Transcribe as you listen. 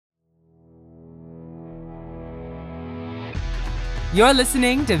You're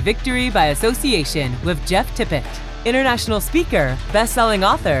listening to Victory by Association with Jeff Tippett, international speaker, best-selling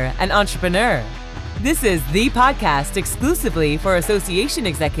author, and entrepreneur. This is the podcast exclusively for association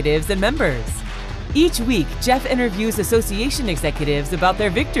executives and members. Each week, Jeff interviews association executives about their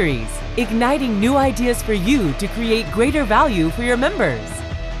victories, igniting new ideas for you to create greater value for your members.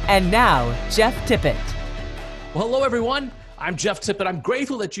 And now, Jeff Tippett. Well, hello, everyone. I'm Jeff Tippett. I'm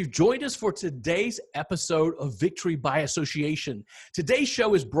grateful that you've joined us for today's episode of Victory by Association. Today's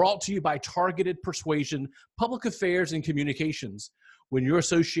show is brought to you by Targeted Persuasion, Public Affairs and Communications. When your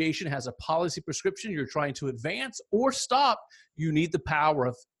association has a policy prescription you're trying to advance or stop, you need the power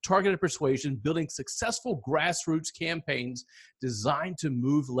of targeted persuasion, building successful grassroots campaigns designed to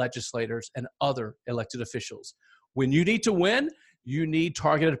move legislators and other elected officials. When you need to win, you need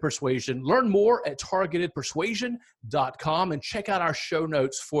targeted persuasion. Learn more at targetedpersuasion.com and check out our show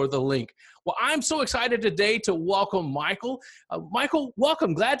notes for the link. Well, I'm so excited today to welcome Michael. Michael,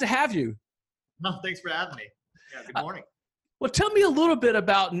 welcome. Glad to have you. No, thanks for having me. Yeah, good morning. Well, tell me a little bit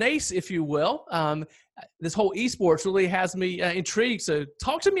about NACE, if you will. This whole esports really has me intrigued. So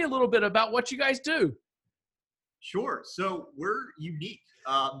talk to me a little bit about what you guys do. Sure. So we're unique.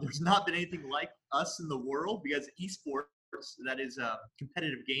 There's not been anything like us in the world because esports, that is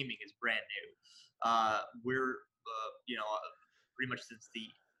competitive gaming, is brand new. We're, pretty much since the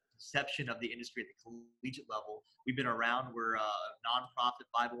inception of the industry at the collegiate level, we've been around. We're a nonprofit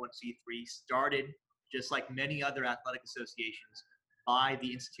 501c3, started just like many other athletic associations by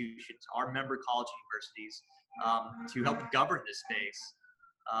the institutions, our member college universities, to help govern this space.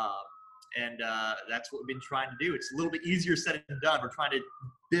 And that's what we've been trying to do. It's a little bit easier said than done. We're trying to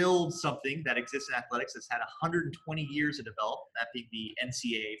build something that exists in athletics that's had 120 years to develop, that being the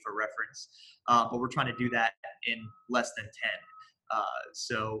NCAA for reference. But we're trying to do that in less than 10.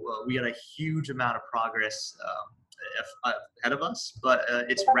 So we got a huge amount of progress ahead of us, but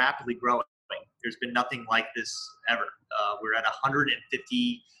it's rapidly growing. There's been nothing like this ever. We're at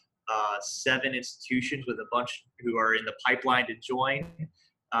 157 institutions with a bunch who are in the pipeline to join.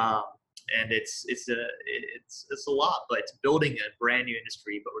 And it's a lot, but it's building a brand new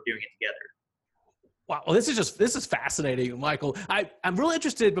industry, but we're doing it together. Wow. Well, this is fascinating, Michael. I'm really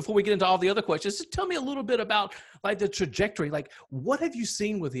interested, before we get into all the other questions, just tell me a little bit about like the trajectory. Like, what have you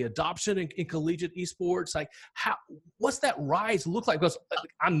seen with the adoption in collegiate esports? Like, what's that rise look like? Because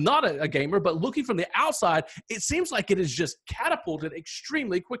I'm not a gamer, but looking from the outside, it seems like it is just catapulted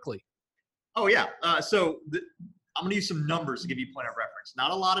extremely quickly. Oh yeah. I'm going to use some numbers to give you a point of reference.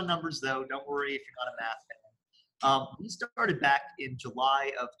 Not a lot of numbers, though. Don't worry if you're not a math fan. We started back in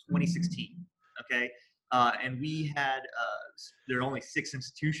July of 2016, okay? And we had, there are only 6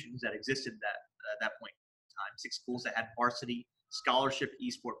 institutions that existed at that point in time, 6 schools that had varsity scholarship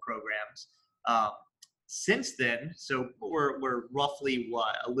esport programs. Since then, so we're roughly,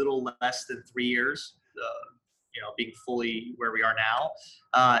 a little less than 3 years, being fully where we are now,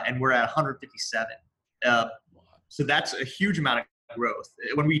 and we're at 157. So that's a huge amount of growth.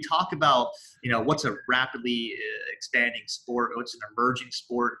 When we talk about, what's a rapidly expanding sport, what's an emerging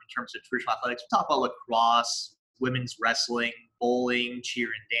sport in terms of traditional athletics, we talk about lacrosse, women's wrestling, bowling, cheer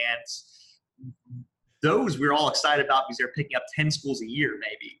and dance. Those we're all excited about because they're picking up 10 schools a year,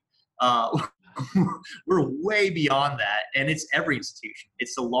 maybe. We're way beyond that, and it's every institution.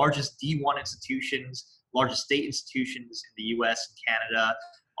 It's the largest D1 institutions, largest state institutions in the U.S. and Canada,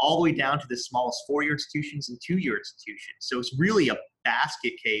 all the way down to the smallest 4-year institutions and 2-year institutions. So it's really a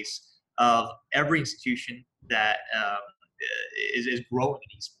basket case of every institution that is growing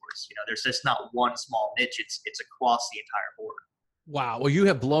in esports. There's just not one small niche. It's across the entire board. Wow. Well, you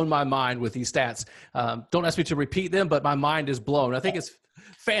have blown my mind with these stats. Don't ask me to repeat them, but my mind is blown. I think it's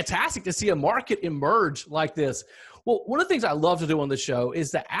fantastic to see a market emerge like this. Well, one of the things I love to do on the show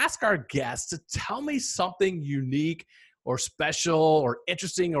is to ask our guests to tell me something unique or special or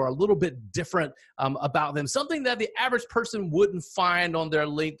interesting or a little bit different about them, something that the average person wouldn't find on their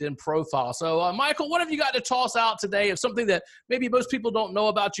LinkedIn profile. So, Michael, what have you got to toss out today of something that maybe most people don't know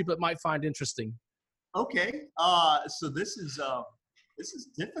about you but might find interesting? Okay, so this is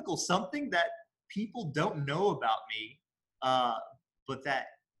difficult. Something that people don't know about me, but that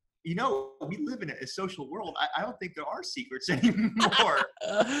we live in a social world. I don't think there are secrets anymore.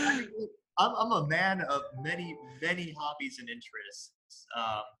 I'm a man of many, many hobbies and interests.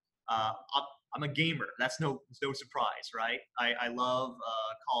 I'm a gamer. That's no surprise, right? I love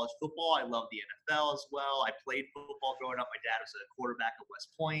college football. I love the NFL as well. I played football growing up. My dad was a quarterback at West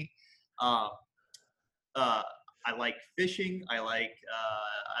Point. I like fishing. I like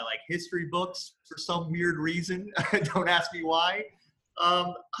history books for some weird reason. Don't ask me why.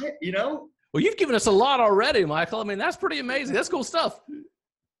 Well, you've given us a lot already, Michael. I mean, that's pretty amazing. That's cool stuff.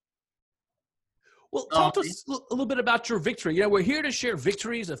 Well, talk to us a little bit about your victory. You know, we're here to share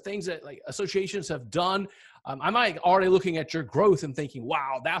victories of things that like associations have done. I might already looking at your growth and thinking,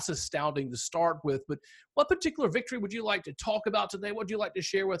 wow, that's astounding to start with. But what particular victory would you like to talk about today? What would you like to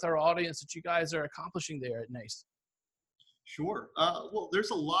share with our audience that you guys are accomplishing there at NACE? Sure. Well,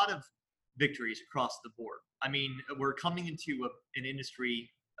 there's a lot of victories across the board. I mean, we're coming into an industry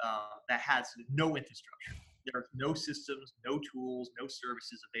that has no infrastructure. There are no systems, no tools, no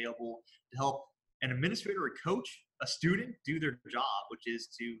services available to help an administrator, a coach, a student do their job, which is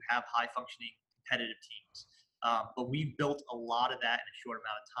to have high functioning competitive teams. But we've built a lot of that in a short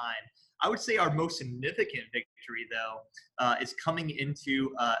amount of time. I would say our most significant victory, though, is coming into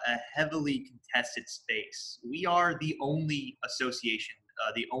a heavily contested space. We are the only association,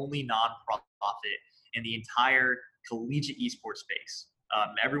 the only nonprofit in the entire collegiate esports space.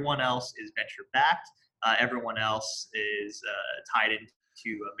 Everyone else is venture backed. Everyone else is tied into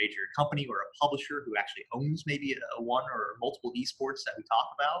a major company or a publisher who actually owns maybe a one or multiple esports that we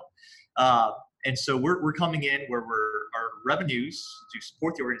talk about. And so we're coming in where our revenues to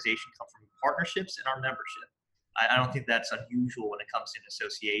support the organization come from partnerships and our membership. I don't think that's unusual when it comes to an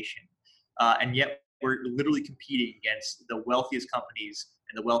association. And yet we're literally competing against the wealthiest companies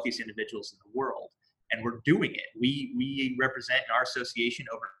and the wealthiest individuals in the world. And we're doing it. We represent in our association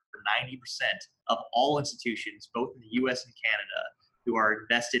over 90% of all institutions, both in the US and Canada, who are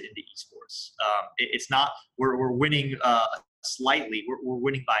invested into esports. It's not, we're winning slightly, we're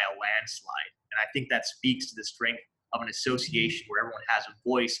winning by a landslide. And I think that speaks to the strength of an association where everyone has a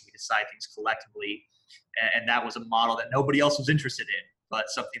voice and we decide things collectively. And that was a model that nobody else was interested in, but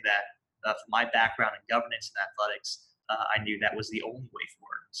something that from my background in governance and athletics, I knew that was the only way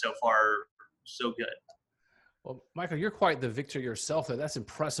forward. So far, so good. Well, Michael, you're quite the victor yourself there. That's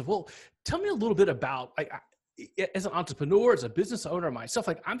impressive. Well, tell me a little bit about, like, as an entrepreneur, as a business owner myself,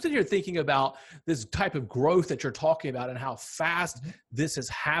 like I'm sitting here thinking about this type of growth that you're talking about and how fast this has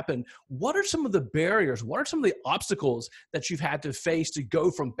happened. What are some of the barriers? What are some of the obstacles that you've had to face to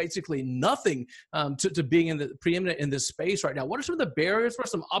go from basically nothing to being in the preeminent in this space right now? What are some of the barriers? What are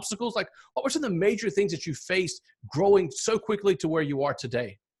some obstacles? Like, what were some of the major things that you faced growing so quickly to where you are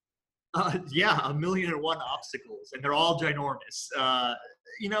today? Yeah, 1,000,001 obstacles, and they're all ginormous.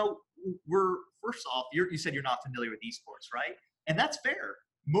 You know, first off, you said you're not familiar with esports, right? And that's fair.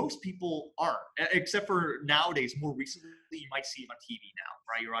 Most people aren't, except for nowadays, more recently, you might see them on TV now,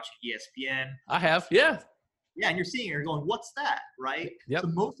 right? You're watching ESPN. I have, yeah. Yeah, and you're seeing it, you're going, what's that, right? Yep. So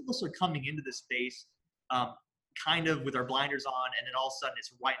most of us are coming into this space kind of with our blinders on, and then all of a sudden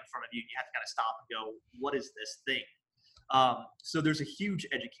it's right in front of you, and you have to kind of stop and go, what is this thing? So there's a huge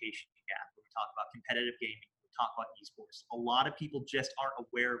education gap when we talk about competitive gaming, when we talk about esports. A lot of people just aren't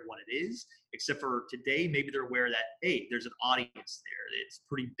aware of what it is, except for today, maybe they're aware that, hey, there's an audience there. It's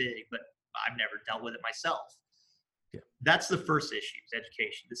pretty big, but I've never dealt with it myself. Yeah. That's the first issue, is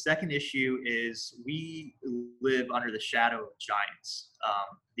education. The second issue is we live under the shadow of giants.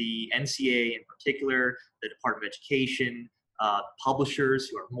 The NCAA in particular, the Department of Education, publishers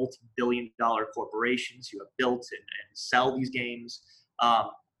who are multi-billion-dollar corporations who have built and sell these games.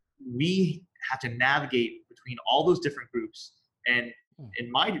 We have to navigate between all those different groups. And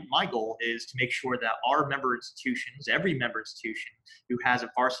my goal is to make sure that our member institutions, every member institution who has a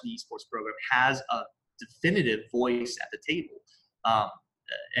varsity esports program, has a definitive voice at the table.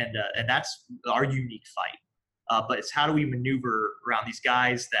 And that's our unique fight. But it's how do we maneuver around these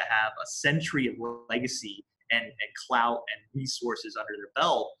guys that have a century of legacy and clout and resources under their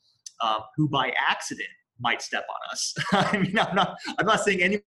belt, who by accident might step on us. I mean, I'm not saying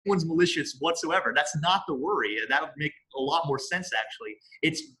anyone's malicious whatsoever. That's not the worry. That would make a lot more sense, actually.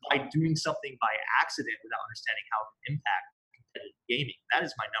 It's by doing something by accident without understanding how it can impact competitive gaming. That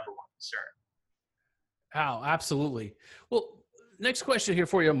is my number one concern. Oh, absolutely. Well, next question here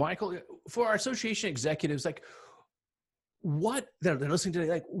for you, Michael. For our association executives, like, what they're listening today,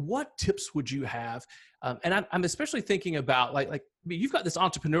 like, what tips would you have? And I'm especially thinking about like I mean, you've got this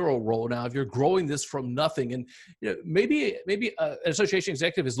entrepreneurial role now. If you're growing this from nothing, and maybe an association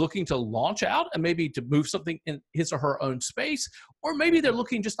executive is looking to launch out and maybe to move something in his or her own space, or maybe they're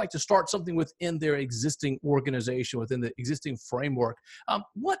looking just like to start something within their existing organization, within the existing framework.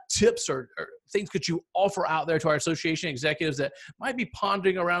 What tips or things could you offer out there to our association executives that might be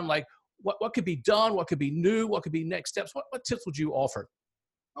pondering around, like, what could be done, what could be new, what could be next steps? What tips would you offer?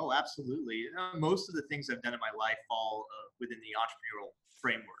 Oh, absolutely. Most of the things I've done in my life fall within the entrepreneurial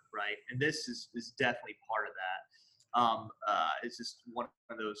framework, right? And this is definitely part of that. It's just one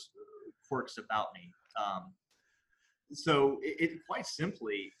of those quirks about me. So it quite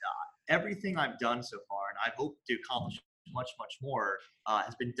simply, everything I've done so far, and I hope to accomplish much, much more,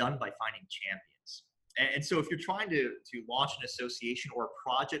 has been done by finding champions. And so if you're trying to launch an association or a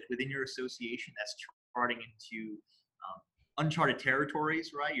project within your association that's charting into uncharted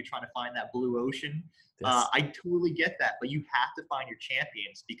territories, right? You're trying to find that blue ocean. Yes. I totally get that, but you have to find your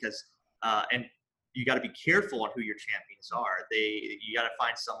champions because, and you got to be careful on who your champions are. You got to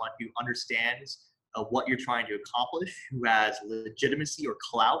find someone who understands what you're trying to accomplish, who has legitimacy or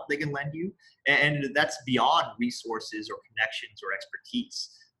clout they can lend you, and that's beyond resources or connections or expertise.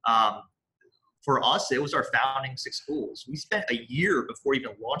 For us, it was our founding 6 schools. We spent a year before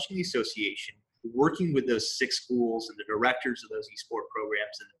even launching the association working with those 6 schools and the directors of those esports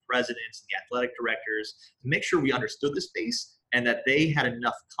programs and the presidents and the athletic directors to make sure we understood the space and that they had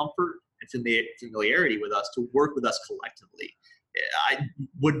enough comfort and familiarity with us to work with us collectively. I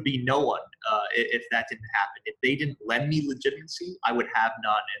would be no one if that didn't happen. If they didn't lend me legitimacy, I would have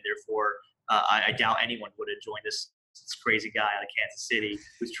none, and therefore I doubt anyone would have joined this crazy guy out of Kansas City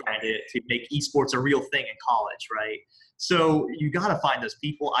who's trying to make esports a real thing in college, right? So you got to find those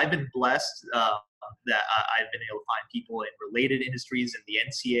people. I've been blessed that I've been able to find people in related industries, in the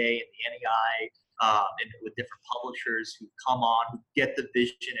NCA and the NEI, and with different publishers who come on, who get the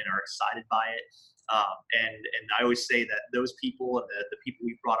vision and are excited by it. And I always say that those people and the people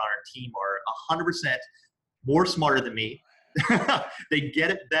we've brought on our team are 100% more smarter than me. They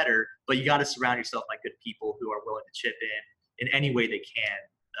get it better, but you got to surround yourself by good people who are willing to chip in any way they can.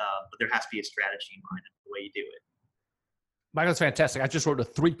 But there has to be a strategy in mind of the way you do it. Michael, that's fantastic. I just wrote a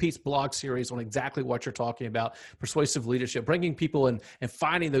 3-piece blog series on exactly what you're talking about, persuasive leadership, bringing people in and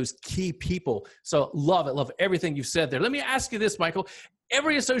finding those key people. So love it. Love everything you've said there. Let me ask you this, Michael.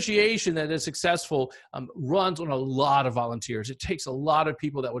 Every association that is successful runs on a lot of volunteers. It takes a lot of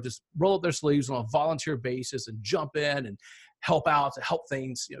people that will just roll up their sleeves on a volunteer basis and jump in and help out to help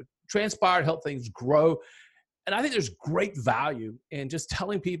things, transpire, help things grow. And I think there's great value in just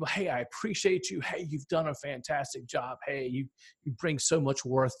telling people, hey, I appreciate you. Hey, you've done a fantastic job. Hey, you bring so much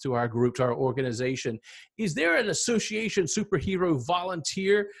worth to our group, to our organization. Is there an association superhero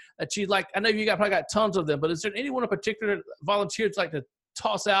volunteer that you'd like? I know you probably got tons of them, but is there anyone in particular volunteer that's like to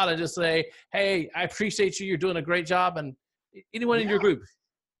toss out and just say, hey, I appreciate you. You're doing a great job. And anyone in your group?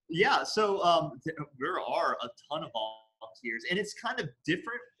 Yeah. So there are a ton of volunteers, and it's kind of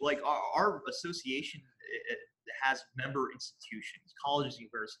different. Like our association has member institutions, colleges,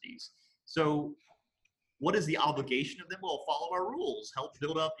 universities. So what is the obligation of them? Well, follow our rules, help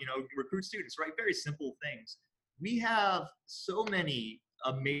build up, recruit students, right? Very simple things. We have so many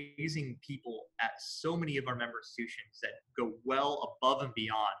amazing people at so many of our member institutions that go well above and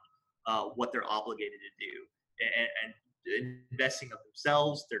beyond what they're obligated to do and investing of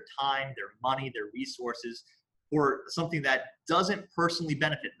themselves, their time, their money, their resources for something that doesn't personally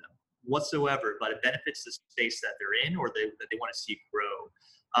benefit them whatsoever, but it benefits the space that they're in or that they want to see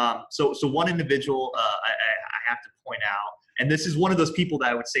grow. So one individual I have to point out, and this is one of those people that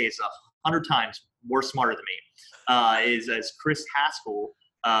I would say is 100 times more smarter than me, is Chris Haskell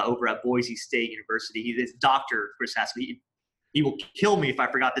over at Boise State University. He is Dr. Chris Haskell. He will kill me if I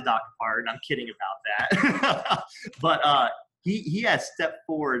forgot the doctor part, and I'm kidding about that. But he has stepped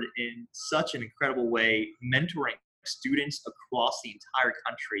forward in such an incredible way, mentoring students across the entire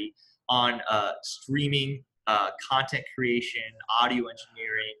country on streaming, content creation, audio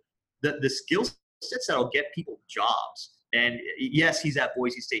engineering, the skill sets that will get people jobs. And yes, he's at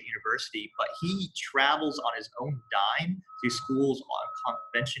Boise State University, but he travels on his own dime to schools, on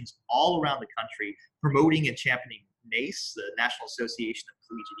conventions all around the country, promoting and championing NACE, the National Association of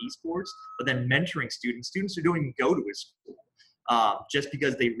Collegiate Esports, but then mentoring students. Students who don't even go to his school just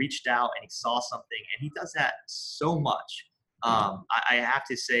because they reached out and he saw something. And he does that so much. I have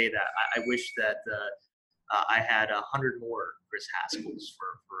to say that I wish that I had 100 more Chris Haskells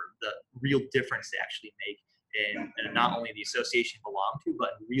for the real difference they actually make in not only the association you belong to, but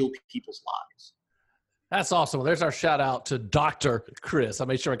in real people's lives. That's awesome. Well, there's our shout out to Dr. Chris. I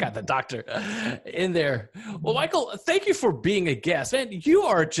made sure I got the doctor in there. Well, Michael, thank you for being a guest. Man, you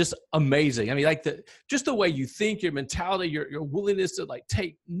are just amazing. I mean, like just the way you think, your mentality, your willingness to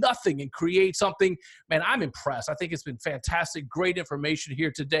take nothing and create something. Man, I'm impressed. I think it's been fantastic. Great information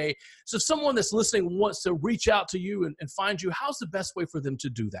here today. So if someone that's listening wants to reach out to you and find you, how's the best way for them to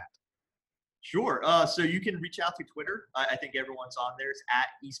do that? Sure. So you can reach out to Twitter. I think everyone's on there. It's at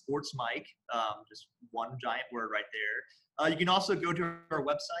esportsmike, just one giant word right there. You can also go to our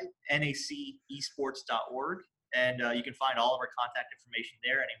website, nacesports.org, and you can find all of our contact information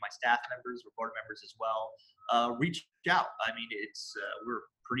there, any of my staff members or board members as well. reach out. I mean, we're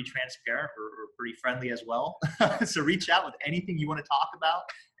pretty transparent. We're pretty friendly as well. So reach out with anything you want to talk about,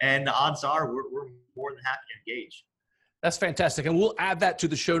 and the odds are we're more than happy to engage. That's fantastic. And we'll add that to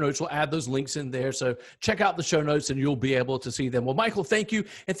the show notes. We'll add those links in there. So check out the show notes and you'll be able to see them. Well, Michael, thank you.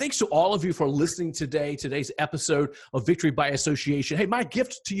 And thanks to all of you for listening today's episode of Victory by Association. Hey, my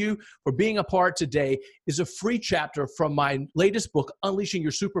gift to you for being a part today is a free chapter from my latest book, Unleashing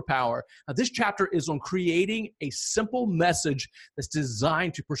Your Superpower. Now, this chapter is on creating a simple message that's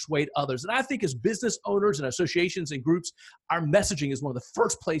designed to persuade others. And I think as business owners and associations and groups, our messaging is one of the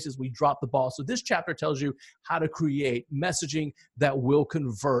first places we drop the ball. So this chapter tells you how to create messaging that will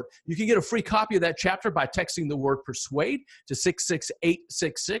convert. You can get a free copy of that chapter by texting the word persuade to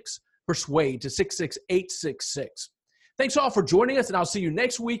 66866, persuade to 66866. Thanks all for joining us, and I'll see you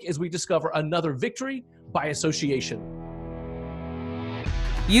next week as we discover another Victory by Association.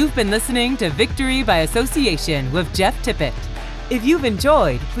 You've been listening to Victory by Association with Jeff Tippett. If you've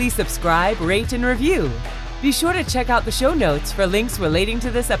enjoyed, please subscribe, rate, and review. Be sure to check out the show notes for links relating to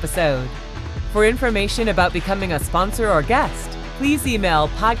this episode. For information about becoming a sponsor or guest, please email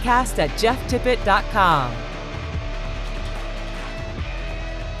podcast@jefftippett.com.